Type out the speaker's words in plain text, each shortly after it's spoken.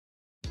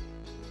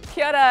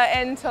Kia ora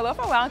and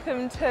talofa,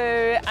 welcome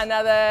to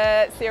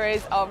another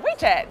series of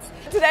WeChats.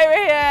 Today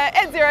we're here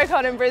at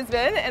XeroCon in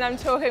Brisbane and I'm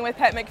talking with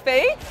Pat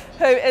Macfie,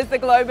 who is the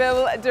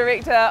Global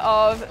Director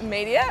of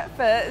Media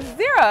for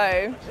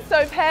Xero.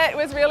 So Pat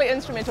was really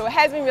instrumental,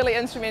 has been really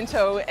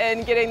instrumental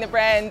in getting the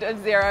brand of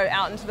Xero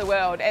out into the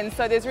world, and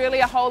so there's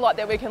really a whole lot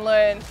that we can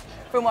learn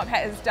from what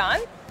Pat has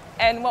done.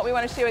 And what we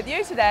want to share with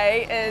you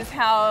today is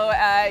how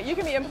you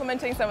can be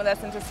implementing some of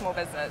this into small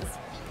business.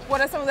 What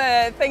are some of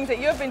the things that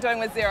you've been doing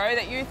with Xero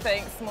that you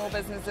think small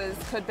businesses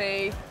could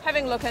be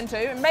having a look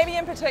into? Maybe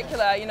in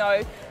particular, you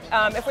know,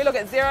 if we look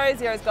at Xero,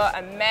 Xero's got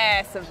a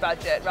massive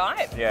budget,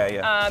 right?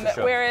 Yeah, for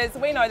sure. Whereas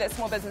we know that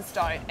small business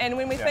don't. And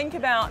when we think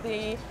about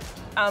the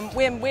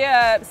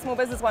where small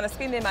business want to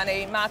spend their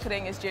money,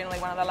 marketing is generally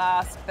one of the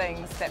last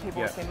things that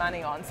people spend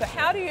money on. So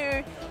how do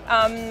you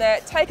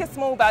take a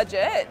small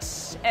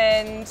budget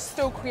and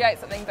still create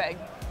something big?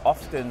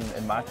 Often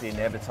in marketing and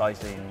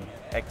advertising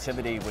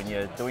activity, when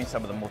you're doing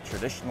some of the more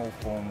traditional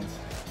forms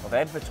of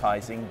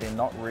advertising, they're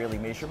not really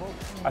measurable.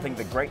 I think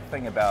the great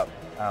thing about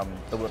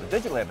the world of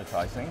digital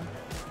advertising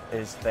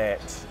is that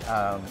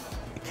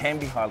it can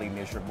be highly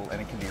measurable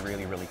and it can be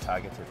really, really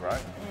targeted,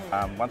 right?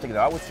 One thing that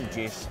I would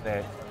suggest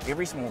that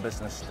every small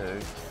business do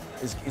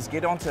is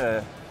get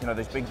onto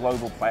those big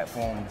global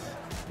platforms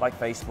like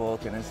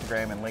Facebook and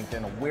Instagram and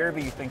LinkedIn or wherever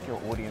you think your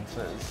audience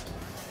is.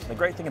 The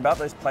great thing about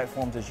those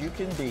platforms is you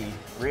can be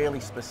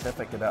really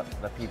specific about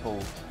the people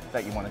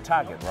that you want to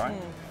target, right?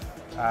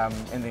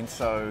 And then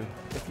so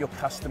if your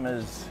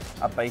customers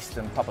are based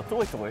in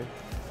Papatoetoe,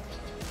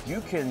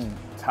 you can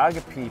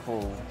target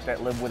people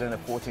that live within a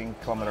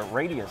 14-kilometre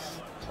radius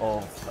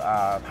of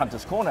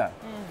Hunter's Corner,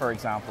 for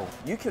example.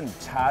 You can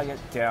target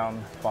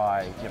down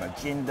by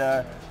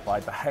gender, by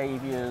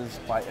behaviours,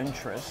 by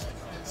interest,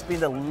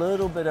 spend a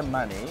little bit of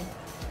money,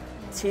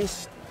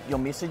 test your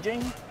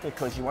messaging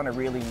because you want to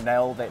really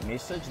nail that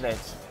message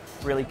that's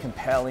really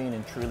compelling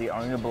and truly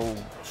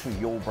ownable to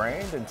your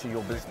brand and to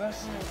your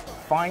business.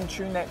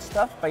 Fine-tune that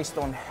stuff based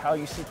on how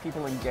you see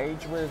people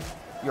engage with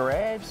your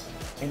ads,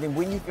 and then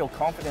when you feel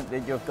confident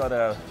that you've got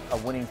a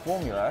winning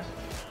formula,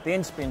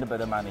 then spend a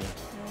bit of money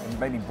and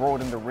maybe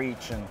broaden the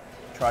reach and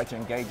try to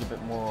engage a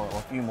bit more or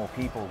a few more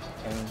people,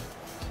 and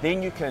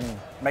then you can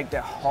make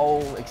that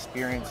whole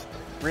experience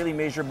really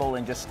measurable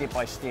and just step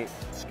by step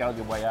scale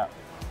your way up.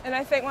 And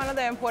I think one of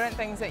the important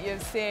things that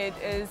you've said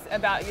is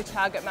about your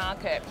target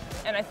market.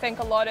 And I think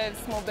a lot of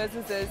small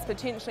businesses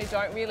potentially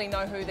don't really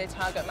know who their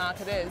target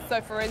market is.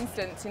 So for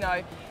instance,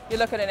 you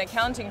look at an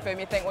accounting firm,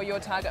 you think, well, your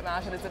target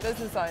market is a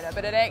business owner,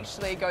 but it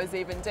actually goes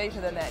even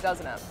deeper than that,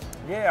 doesn't it?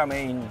 Yeah, I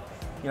mean,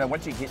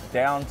 once you get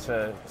down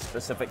to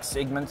specific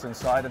segments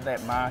inside of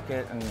that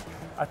market, and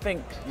I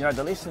think,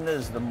 the lesson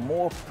is the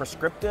more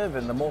prescriptive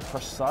and the more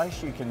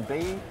precise you can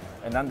be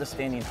in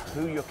understanding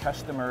who your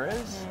customer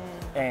is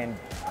and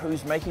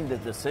who's making the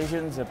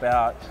decisions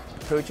about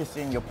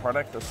purchasing your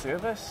product or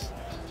service,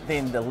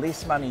 then the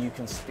less money you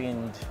can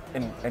spend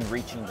in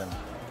reaching them.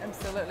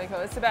 Absolutely cool.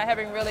 It's about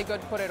having really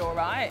good put it all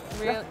right.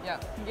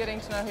 Getting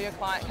to know who your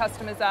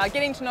customers are,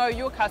 getting to know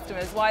your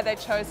customers, why they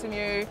chose from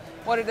you,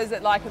 what it is they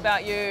like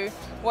about you,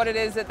 what it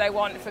is that they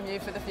want from you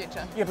for the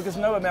future. Yeah, because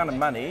no amount of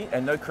money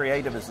and no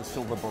creative is a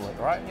silver bullet,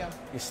 right? Yeah.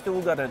 You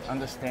still got to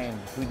understand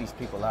who these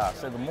people are.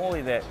 So the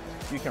more that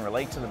you can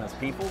relate to them as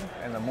people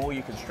and the more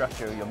you can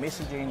structure your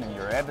messaging and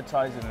your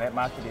advertising and that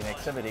marketing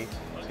activity,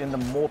 then the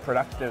more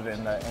productive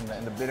and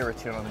the better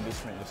return on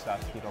investment you'll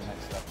start to get on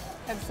that stuff.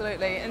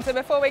 Absolutely. And so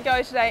before we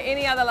go today,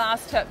 any other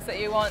last tips that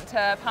you want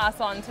to pass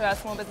on to our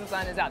small business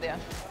owners out there?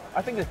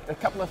 I think a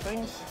couple of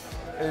things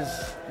is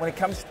when it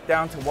comes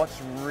down to what's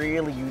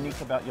really unique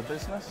about your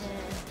business,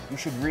 you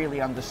should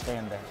really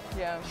understand that.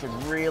 Yeah. You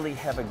should really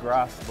have a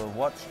grasp of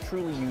what's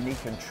truly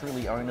unique and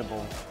truly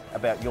ownable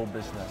about your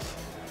business.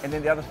 And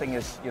then the other thing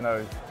is,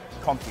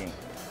 content,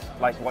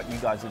 like what you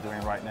guys are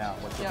doing right now,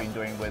 what you've been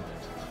doing with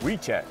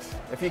WeChats.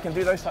 If you can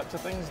do those types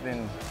of things,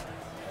 then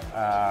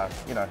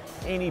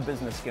any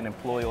business can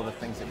employ all the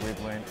things that we've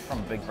learned from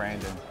a big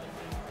brand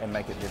and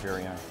make it their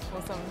very own.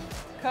 Awesome.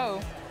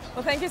 Cool.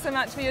 Well, thank you so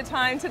much for your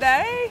time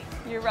today.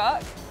 You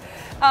rock.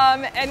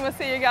 And we'll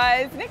see you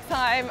guys next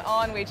time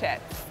on WeChat.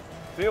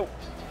 See you.